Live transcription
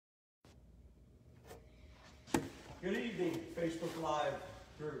Good evening, Facebook Live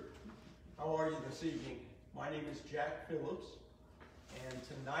group. How are you this evening? My name is Jack Phillips, and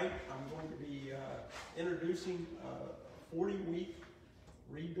tonight I'm going to be introducing a 40-week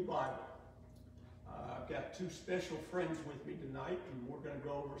Read the Bible. I've got two special friends with me tonight, and we're going to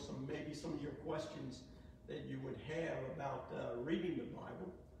go over maybe some of your questions that you would have about reading the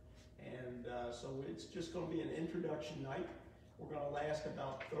Bible. And so it's just going to be an introduction night. We're going to last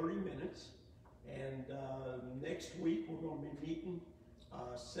about 30 minutes. And next week we're going to be meeting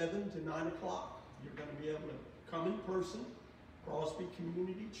 7 to 9 o'clock. You're going to be able to come in person, Crosby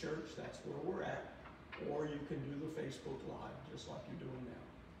Community Church, that's where we're at, or you can do the Facebook Live, just like you're doing now.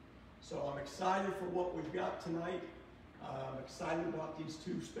 So I'm excited for what we've got tonight. I'm excited about these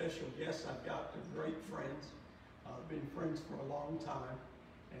two special guests. I've got great friends. Been friends for a long time.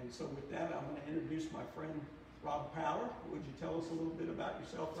 And so with that, I'm going to introduce my friend Rob Power. Would you tell us a little bit about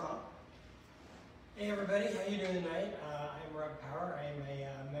yourself, Rob? Hey everybody, how you doing tonight? I'm Rob Power. I'm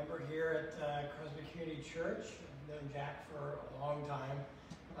a member here at Crosby Community Church. I've known Jack for a long time,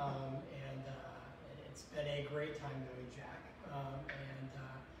 and it's been a great time knowing Jack.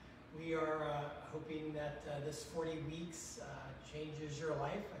 We are hoping that this 40 weeks changes your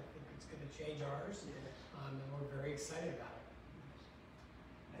life. I think it's going to change ours, and we're very excited about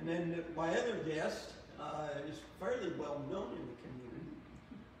it. And then my other guest is fairly well known in the community.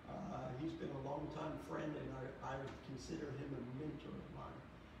 He's been a long-time friend, and I would consider him a mentor of mine.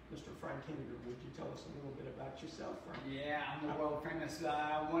 Mr. Frank Henninger, would you tell us a little bit about yourself, Frank? Yeah, I'm the world-famous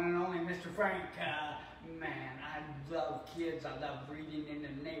one and only Mr. Frank. Man, I love kids. I love reading in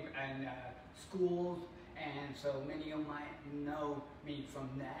the schools, and so many of you might know me from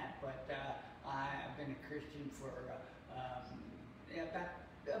that. But I've been a Christian for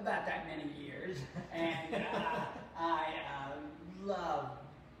about that many years, and I love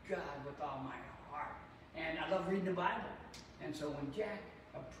God with all my heart, and I love reading the Bible. And so when Jack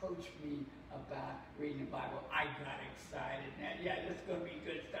approached me about reading the Bible, I got excited. And yeah, this is going to be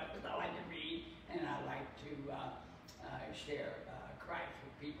good stuff because I like to read and I like to share Christ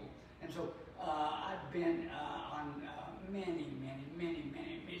with people. And so I've been on many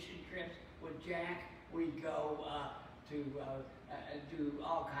mission trips with Jack. We go to do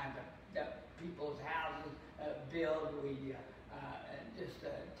all kinds of people's houses, build. We just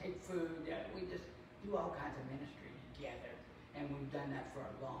take food. We just do all kinds of ministry together, and we've done that for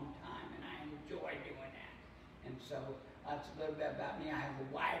a long time, and I enjoy doing that. And so that's a little bit about me. I have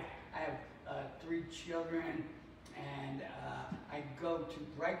a wife. I have 3 children, and I go to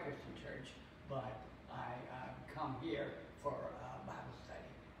Bright Christian Church, but I come here for Bible study.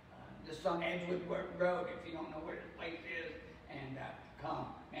 This is on Edgewood Road, if you don't know where this place is, and come,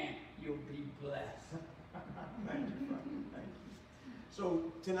 man, you'll be blessed. Thank you, Frank. Thank you.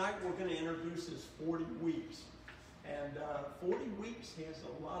 So tonight we're going to introduce this 40 weeks. And 40 weeks has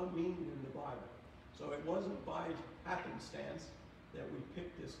a lot of meaning in the Bible. So it wasn't by happenstance that we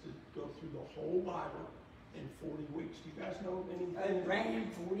picked this to go through the whole Bible in 40 weeks. Do you guys know anything? It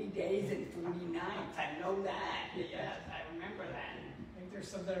rained 40 days and 40 nights. I know that. Yes, I remember that. I think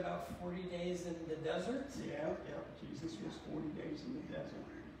there's something about 40 days in the desert. Yeah. Jesus was 40 days in the desert.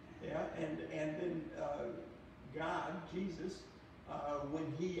 Yeah, and then God, Jesus,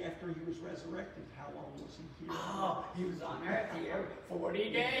 after he was resurrected, how long was he here? Oh, he was on earth here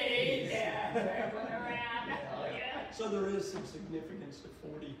 40 days. Yeah, traveling around. Oh, yeah. So there is some significance to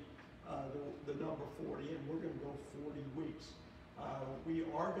 40, the number 40, and we're going to go 40 weeks. We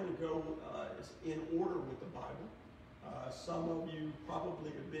are going to go in order with the Bible. Some of you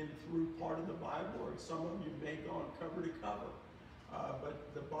probably have been through part of the Bible, or some of you may have gone cover to cover.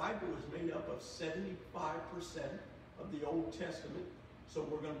 But the Bible is made up of 75% of the Old Testament. So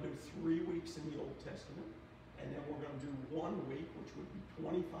we're going to do 3 weeks in the Old Testament, and then we're going to do 1 week, which would be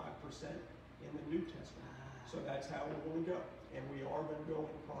 25% in the New Testament. So that's how we're going to go. And we are going to go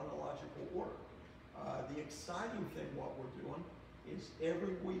in chronological order. The exciting thing, what we're doing, is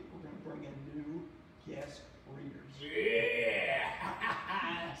every week we're going to bring in new guest readers. Yeah!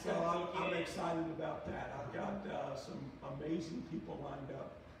 So I'm excited about that. I've got some amazing people lined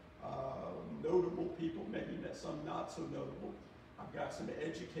up. Notable people, maybe some not so notable. I've got some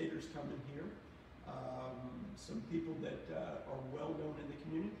educators coming here. Some people that are well known in the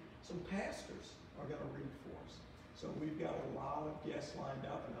community. Some pastors are going to read for us. So we've got a lot of guests lined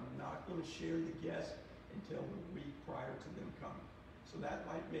up, and I'm not going to share the guests until the week prior to them coming. So that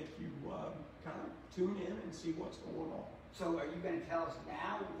might make you kind of tune in and see what's going on. So are you going to tell us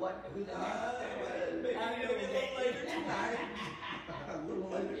now who the maybe a little later tonight. A little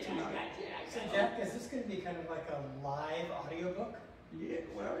later tonight. So Jack, is this going to be kind of like a live audiobook? Yeah,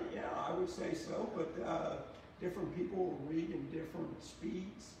 well, yeah, I would say so. But different people will read in different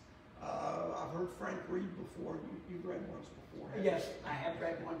speeds. I've heard Frank read before. You've read once before, haven't you? Yes, I have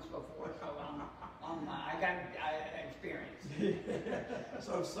read once before, so I got experience.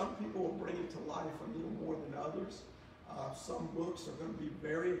 So some people will bring it to life a little more than others. Some books are going to be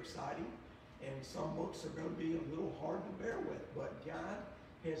very exciting, and some books are going to be a little hard to bear with, but God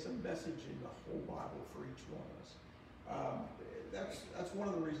has a message in the whole Bible for each one of us. That's one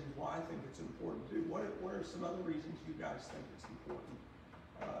of the reasons why I think it's important to do. What are some other reasons you guys think it's important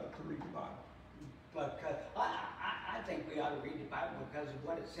to read the Bible? Because I think we ought to read the Bible because of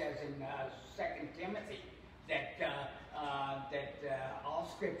what it says in 2 Timothy, that all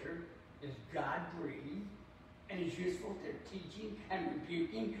Scripture is God-breathed and is useful to teaching and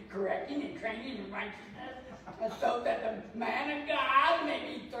rebuking, correcting, and training in righteousness, and so that the man of God may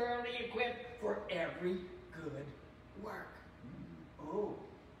be thoroughly equipped for every good work. Oh,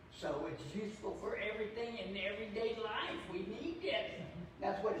 so it's useful for everything in everyday life. We need it.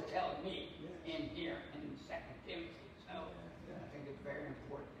 That's what it's telling me in here in 2 Timothy. So I think it's very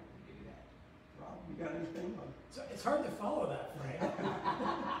important that we do that. Rob, you got anything? So it's hard to follow that, Frank.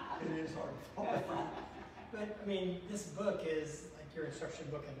 It is hard to follow. But I mean, this book is like your instruction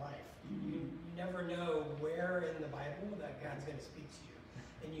book in life. You never know where in the Bible that God's going to speak to you,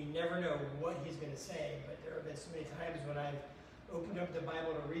 and you never know what He's going to say. But there have been so many times when I've opened up the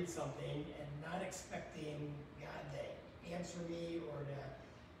Bible to read something and not expecting God to answer me or to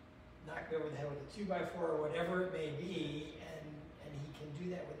knock me over the head with a 2x4 or whatever it may be, and He can do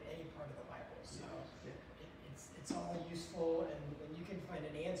that with any part of the Bible. So it's all useful, and you can find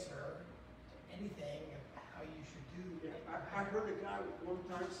an answer to anything of how you should do. I heard a guy one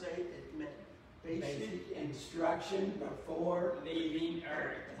time say it meant Basic instruction before leaving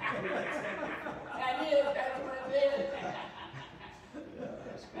Earth. That's what it is. Yeah,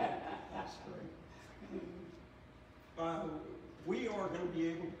 that's great. That's great. We are going to be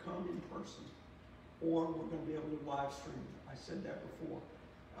able to come in person, or we're going to be able to live stream. I said that before.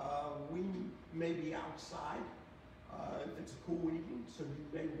 We may be outside if it's a cool evening, so you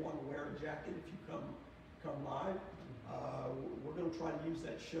may want to wear a jacket if you come live. We're going to try to use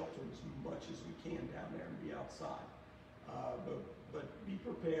that shelter as much as we can down there and be outside. But be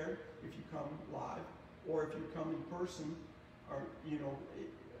prepared if you come live, or if you come in person, or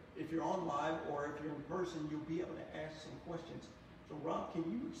if you're on live or if you're in person, you'll be able to ask some questions. So Rob, can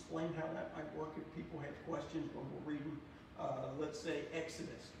you explain how that might work if people have questions when we're reading, let's say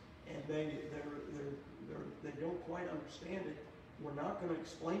Exodus, and they don't quite understand it? We're not going to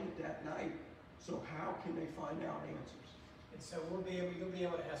explain it that night. So how can they find out answers? And so you'll be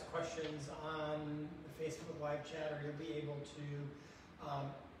able to ask questions on the Facebook live chat, or you'll be able to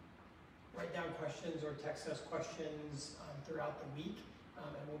write down questions or text us questions throughout the week,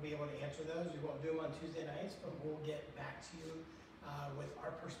 and we'll be able to answer those. We won't do them on Tuesday nights, but we'll get back to you with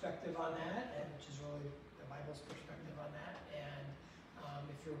our perspective on that, and which is really the Bible's perspective on that. And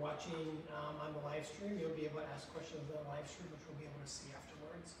if you're watching on the live stream, you'll be able to ask questions on the live stream, which we'll be able to see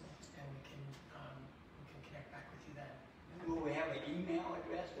afterwards, and we can connect back with you then. Will we have an email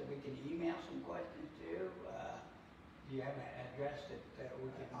address that we can email some questions to? Do you have an address that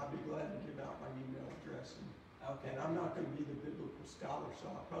we can? I'll be glad to give out my email address. Okay. And I'm not going to be the biblical scholar, so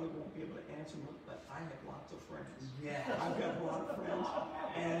I probably won't be able to answer them, but I have lots of friends. Yeah. I've got a lot of friends,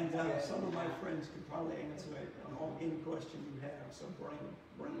 and some of my friends can probably answer any question you have, so bring them.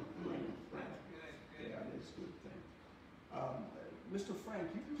 Good. Yeah, it's a good thing. Mr.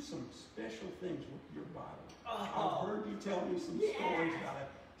 Frank, you do some special things with your Bible. I've heard you tell me some stories about it.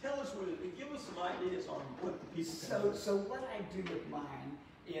 Tell us give us some ideas on what the people can do. So what I do with mine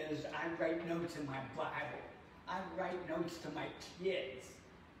is I write notes in my Bible. I write notes to my kids,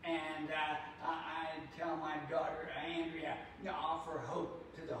 and I tell my daughter Andrea, offer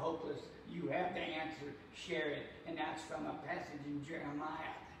hope to the hopeless. You have the answer, share it, and that's from a passage in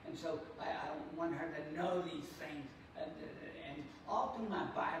Jeremiah. And so I want her to know these things, and all through my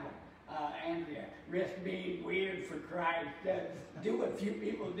Bible. Andrea, risk being weird for Christ. Do what few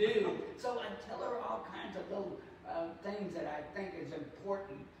people do. So I tell her all kinds of little things that I think is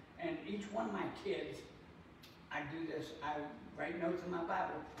important. And each one of my kids, I do this. I write notes in my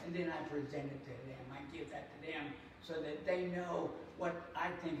Bible, and then I present it to them. I give that to them so that they know what I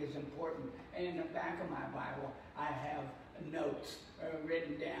think is important. And in the back of my Bible, I have notes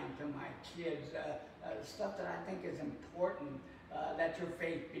written down to my kids, stuff that I think is important. That your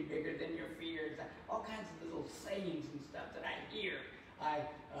faith be bigger than your fears. All kinds of little sayings and stuff that I hear. I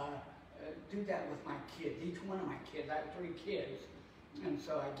do that with my kids. Each one of my kids. I have 3 kids. And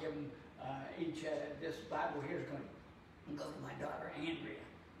so I give them each, this Bible here is going to go to my daughter Andrea.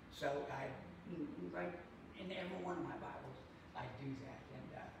 So I write in every one of my Bibles, I do that. And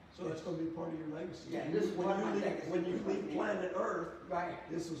So that's going to be part of your legacy. Yeah, this is one of my legacies. When you leave planet Earth, right.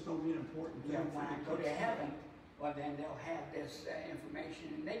 this is going to be an important thing. Yeah, for when I your go to kids. heaven, well then they'll have this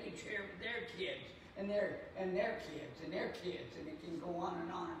information and they can share it with their kids and their kids and their kids, and it can go on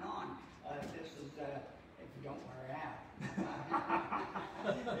and on and on. This is if you don't wear it out.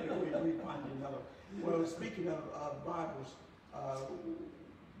 we find another. Well, speaking of Bibles,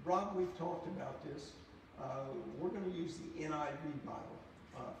 Rob, we've talked about this. We're going to use the NIV Bible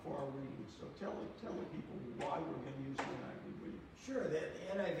for our reading. So tell the people why we're going to use the NIV reading. Sure, the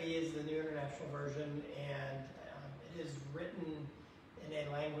NIV is the New International Version, and it is written in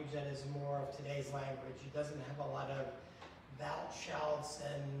a language that is more of today's language. It doesn't have a lot of thou shalt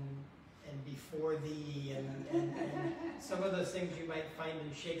and before thee and some of those things you might find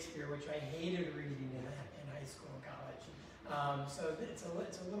in Shakespeare, which I hated reading in high school and college. So it's a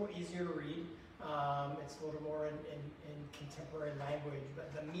little easier to read. It's a little more in contemporary language,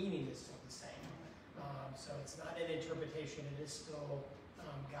 but the meaning is still the same. So it's not an interpretation, it is still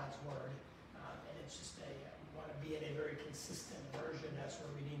God's Word. And it's just we want to be in a very consistent version as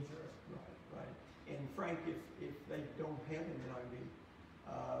we're reading through it. Right. And Frank, if they don't have an NIV,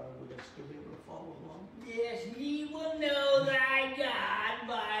 will they still be able to follow along? Yes, ye will know thy God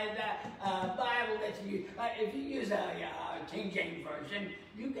by the Bible that you use. If you use a King James Version,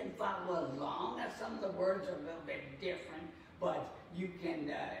 you can follow along. Now, some of the words are a little bit different, but you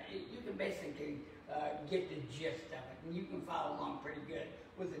can basically get the gist of it, and you can follow along pretty good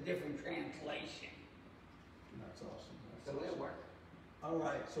with a different translation. That's awesome. So it'll work. All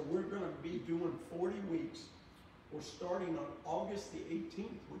right, so we're going to be doing 40 weeks. We're starting on August the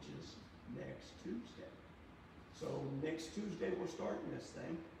 18th, which is next Tuesday. So next Tuesday we're starting this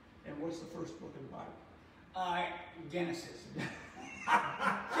thing. And what's the first book of the Bible? Genesis.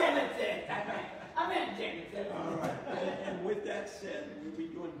 Genesis. I meant Genesis. All right. And with that said, we'll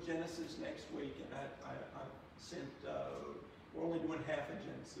be doing Genesis next week. And I sent, we're only doing half of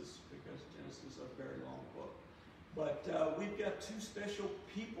Genesis because Genesis is a very long book. But we've got two special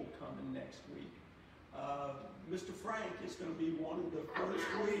people coming next week. Mr. Frank is going to be one of the first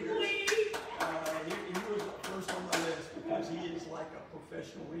readers. He was first on my list because he is like a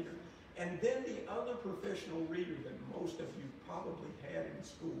professional reader. And then the other professional reader that most of you probably had in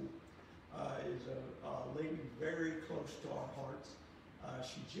school is a lady very close to our hearts.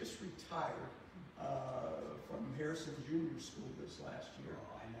 She just retired from Harrison Junior School this last year.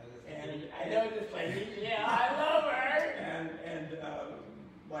 Oh, I know this lady. I know this lady. Yeah, I love her. And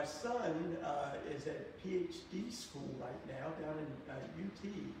my son is at PhD school right now down in UT,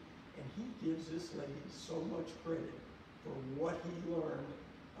 and he gives this lady so much credit for what he learned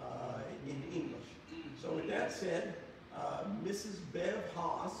in English. So with that said, Mrs. Bev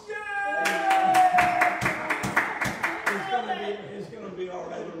Haas is going to be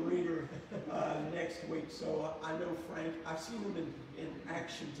our other reader next week. So I know Frank, I've seen them in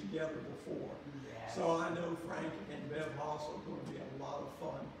action together before. So I know Frank and Bev Haas are going to be a lot of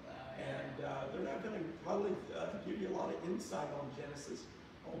fun. And they're not going to probably give you a lot of insight on Genesis,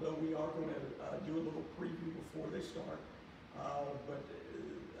 although we are going to do a little preview before they start. But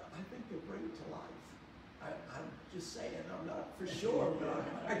I think they'll bring it to life. I'm just saying, I'm not for sure, but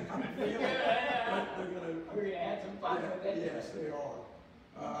I'm feeling they're going to. We're going to add some fun with it. Yes, they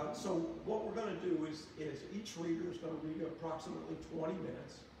are. So what we're going to do is each reader is going to read approximately 20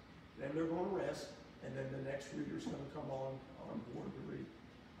 minutes, then they're going to rest, and then the next reader is going to come on board to read.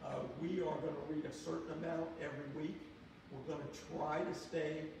 We are going to read a certain amount every week. We're going to try to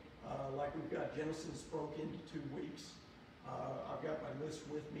stay, like we've got Genesis broke into 2 weeks. I've got my list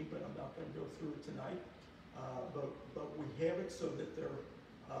with me, but I'm not going to go through it tonight. But we have it so that they're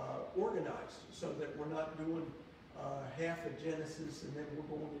organized, so that we're not doing half of Genesis and then we're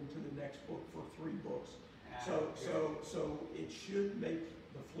going into the next book for 3 books. So it should make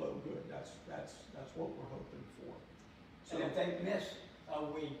the flow good. That's what we're hoping for. So, and if they miss a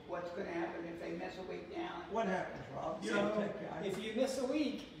week, what's going to happen if they miss a week now? what happens, Rob? You're So a tech guy. if you miss a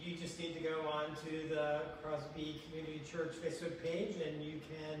week, you just need to go on to the Crosby Community Church Facebook page, and you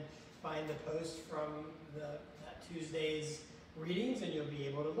can find the post from that Tuesday's readings, and you'll be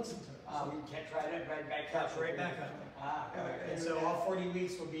able to listen to it. We catch right back Catch up. right back up. Okay. And so all 40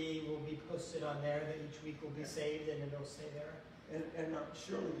 weeks will be posted on there. That each week will be saved, and it'll stay there. And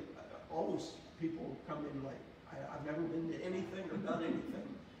surely, always people come in late. I've never been to anything or done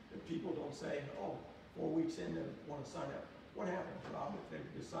anything that people don't say, oh, 4 weeks in, they want to sign up. What happens, Rob, if they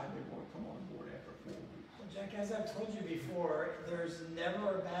decide they want to come on board after 4 weeks? Jack, as I've told you before, there's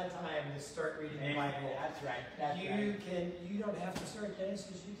never a bad time to start reading the Bible. That's right. That's You right. you don't have to start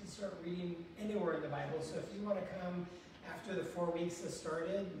Genesis. You can start reading anywhere in the Bible. So if you want to come after the 4 weeks has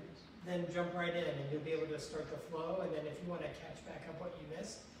started, then jump right in, and you'll be able to start the flow. And then if you want to catch back up what you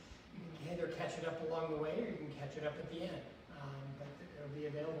missed, you can either catch it up along the way, or you can catch it up at the end. But it'll be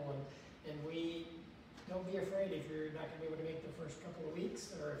available, and we don't be afraid if you're not going to be able to make the first couple of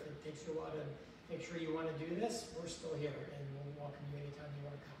weeks, or if it takes you a while to make sure you want to do this. We're still here, and we'll welcome you anytime you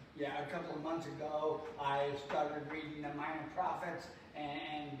want to come. Yeah, a couple of months ago, I started reading the Minor Prophets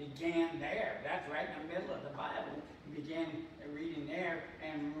and began there. That's right in the middle of the Bible. Began reading there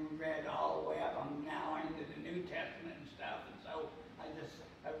and read all the way up. I'm now into the New Testament and stuff, and so I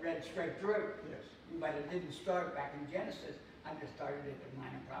read straight through. Yes. But it didn't start back in Genesis. I just started at the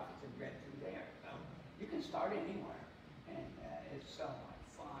Minor Prophets and read through there. So you can start anywhere, and it's so much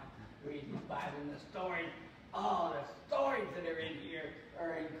fun reading the Bible and the stories. Oh, the stories that are in here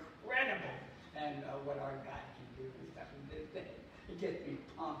are incredible, and what our God can do and stuff. It gets me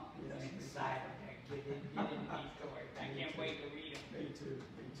pumped and excited to get in these stories. I can't wait to read them. Me too,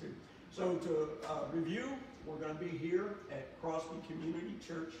 me too. So to review, we're going to be here at Crosby Community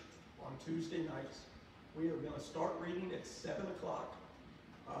Church on Tuesday nights. We are going to start reading at 7 o'clock.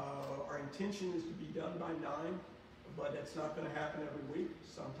 Our intention is to be done by 9, but it's not going to happen every week.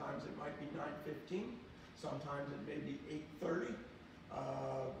 Sometimes it might be 9:15. Sometimes it may be 8:30.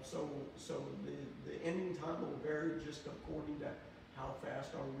 So the ending time will vary just according to how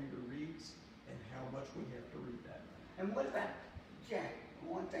fast our reader reads and how much we have to read that night. And what about, Jack,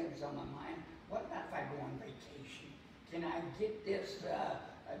 one thing is on my mind. What about if I go on vacation? Can I get this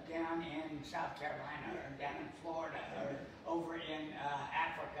down in South Carolina, or down in Florida, or over in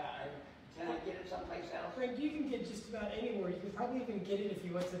Africa? Or can I get it someplace else? Frank, you can get just about anywhere. You could probably even get it if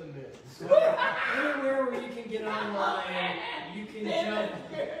you went to the moon. So anywhere where you can get online, you can jump.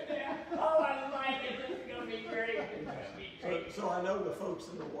 Yeah. Oh, I like it. This is going to be great. It's going to be great. So I know the folks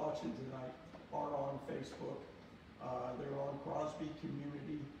that are watching tonight aren't on Facebook. They're on Crosby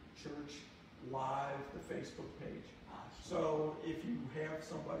Community Church Live, the Facebook page. So if you have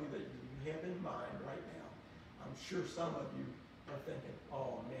somebody that you have in mind right now, I'm sure some of you are thinking,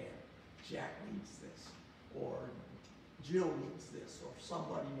 oh man, Jack needs this, or Jill needs this, or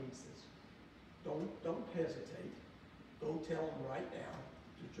somebody needs this. Don't hesitate. Go tell them right now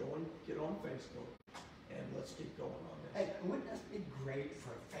to get on Facebook, and let's get going on this. Hey, wouldn't this be great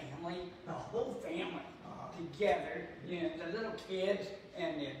for family? The whole family together, you know, the little kids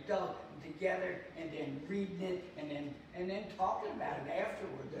and the adults together, and then reading it, and then talking about it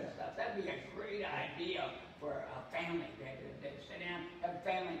afterwards and stuff. That'd be a great idea for a family. They sit down, have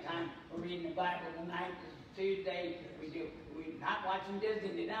family time. We're reading the Bible tonight. This is Tuesday. We're not watching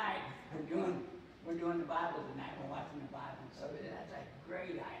Disney tonight. We're doing the Bible tonight. We're watching the Bible. So that's a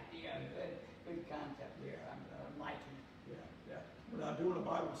great idea. Good concept here. I'm liking it. Yeah. We're not doing a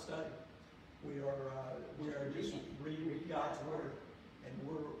Bible study. We are just reading God's Word, and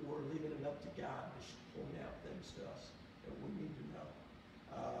we're leaving it up to God to point out things to us that we need to know.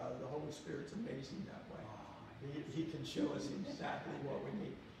 The Holy Spirit's amazing that way. He can show us exactly what we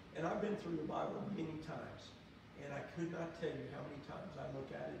need. And I've been through the Bible many times, and I could not tell you how many times I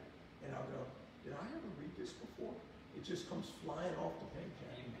look at it and I'll go, did I ever read this before? It just comes flying off the page.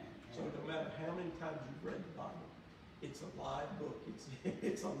 So no matter how many times you've read the Bible, it's a live book.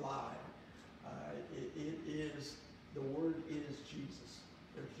 It's alive. It is, the Word is Jesus.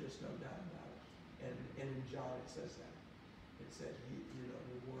 There's just no doubt about it. And in John it says that. It said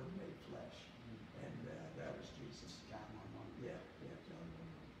the Word made flesh. And that was Jesus. John 1:1. Yeah, John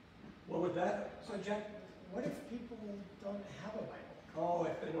 1:1. Well, with that, So Jack, what if people don't have a Bible? oh,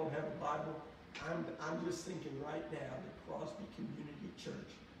 if they don't have a Bible, I'm just thinking right now that Crosby Community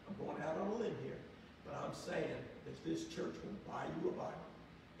Church, I'm going out on a limb here, but I'm saying that this church will buy you a Bible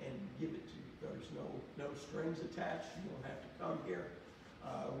and give it to you. There's no strings attached. You don't have to come here.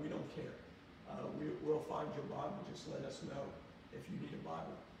 We don't care. We'll find your Bible. Just let us know if you need a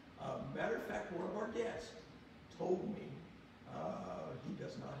Bible. Matter of fact, one of our guests told me he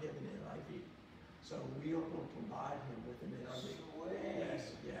does not have an NIV. So we are going to provide him with an NIV. Sweet.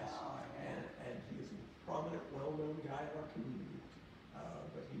 Yes. Oh, man. And he is a prominent, well-known guy in our community.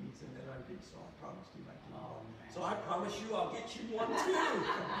 But he needs an NIV, so I promised him I'd give him one. man. So I promise you I'll get you one too.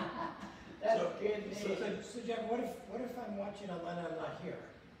 That's So- good so- news. So Jack, what if I'm watching online and I'm not here,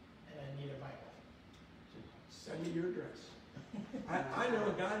 and I need a Bible? Send me your address. I know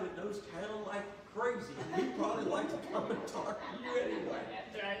a guy that knows town like crazy, and he'd probably like to come and talk to you anyway.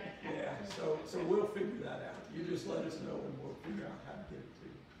 That's right. Yeah, so we'll figure that out. You just let us know and we'll figure out how to get it to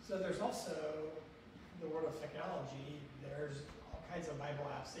you. So there's also the world of technology, there's all kinds of Bible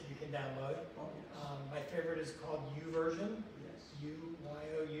apps that you can download. Oh, yes. My favorite is called YouVersion, Yes.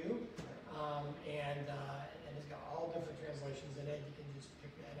 U-Y-O-U, and it's got all different translations in it. You can just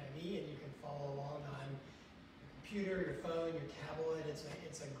pick the NIV and you can follow along on your computer, your phone, your tablet.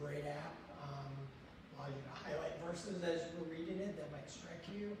 It's a great app. Allows you to highlight verses as you're reading it that might strike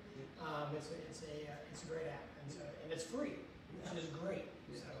you. It's a great app, and it's free, which is great.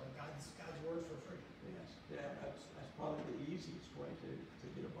 Yeah. So God's word for free. Yes, yeah, that's probably the easiest way to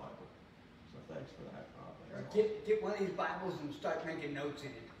get a Bible. So thanks for that, Rob. Or get one of these Bibles and start making notes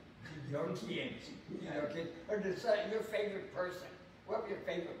in it. Your kids, your kids, or your favorite person, whoever your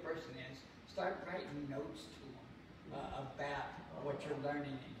favorite person is, start writing notes to them about what you're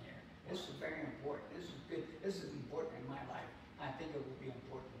learning in here. This is very important. This is good. This is important in my life. I think it will be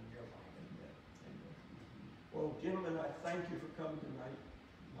important in your life. Amen. Amen. Well, gentlemen, I thank you for coming tonight.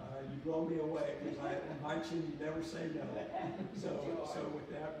 You blow me away because I invite you and you never say no. So with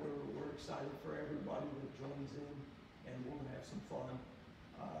that, we're excited for everybody that joins in, and we're going to have some fun.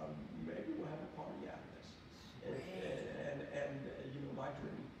 Maybe we'll have a party out of this. And you know, my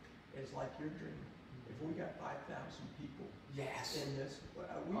dream is like your dream. If we got 5,000 people Yes. in this,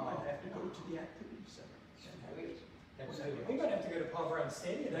 we might have to go to the activity center. That's We might have to go to Paul Brown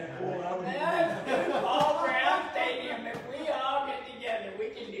Stadium. Paul Brown Stadium. If we all get together, we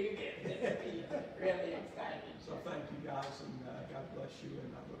can do this. It'll be really exciting. So thank you guys, and God bless you, and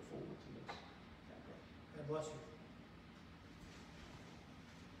I look forward to this. God bless you.